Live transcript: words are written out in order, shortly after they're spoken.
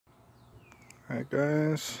Alright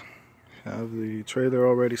guys, have the trailer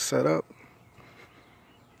already set up.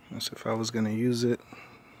 As if I was going to use it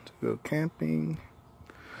to go camping.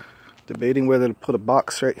 Debating whether to put a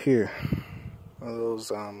box right here. One of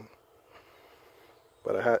those,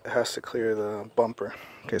 but it has to clear the bumper.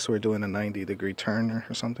 Okay, so we're doing a 90-degree turn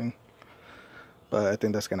or something. But I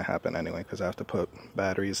think that's going to happen anyway, because I have to put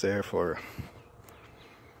batteries there to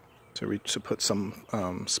put some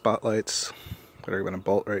spotlights that are going to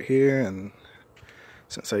bolt right here. And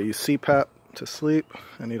since I use CPAP to sleep,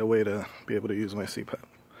 I need a way to be able to use my CPAP.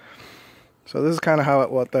 So this is kind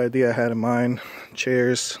of what the idea I had in mind.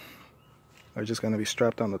 Chairs are just going to be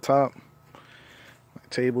strapped on the top. My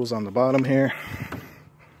table's on the bottom here.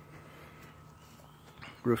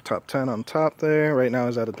 Rooftop tent on top there. Right now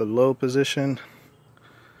is at the low position.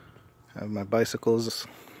 I have my bicycles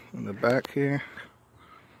in the back here.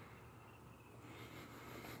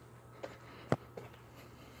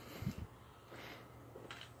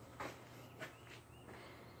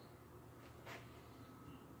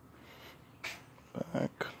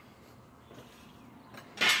 Back.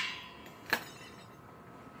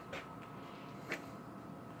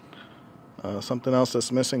 Something else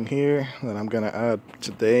that's missing here that I'm gonna add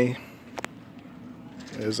today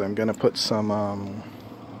is I'm gonna put some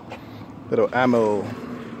little ammo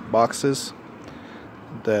boxes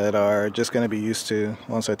that are just gonna be used to,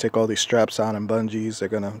 once I take all these straps out and bungees, they're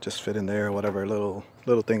gonna just fit in there, or whatever little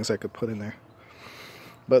things I could put in there.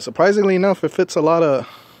 But surprisingly enough, it fits a lot of,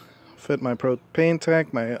 fit my propane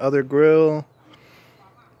tank, my other grill,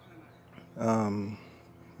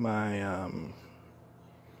 my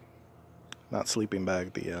not sleeping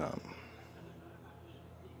bag,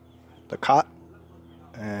 the cot,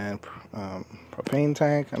 and propane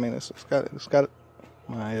tank. I mean, it's got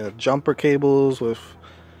my jumper cables with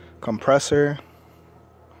compressor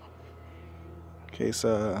in case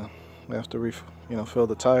we have to fill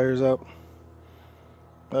the tires up.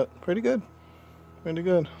 But pretty good.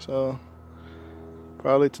 So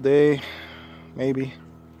probably today, maybe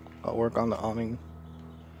I'll work on the awning.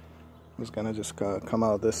 It's gonna just come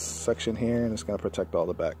out of this section here, and it's gonna protect all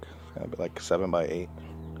the back. It's gonna be like 7x8.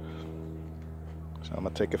 So I'm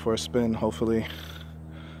gonna take it for a spin. Hopefully,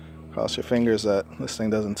 cross your fingers that this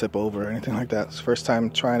thing doesn't tip over or anything like that. It's the first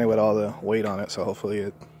time trying it with all the weight on it, so hopefully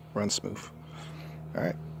it runs smooth. All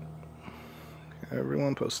right,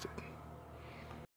 everyone posted.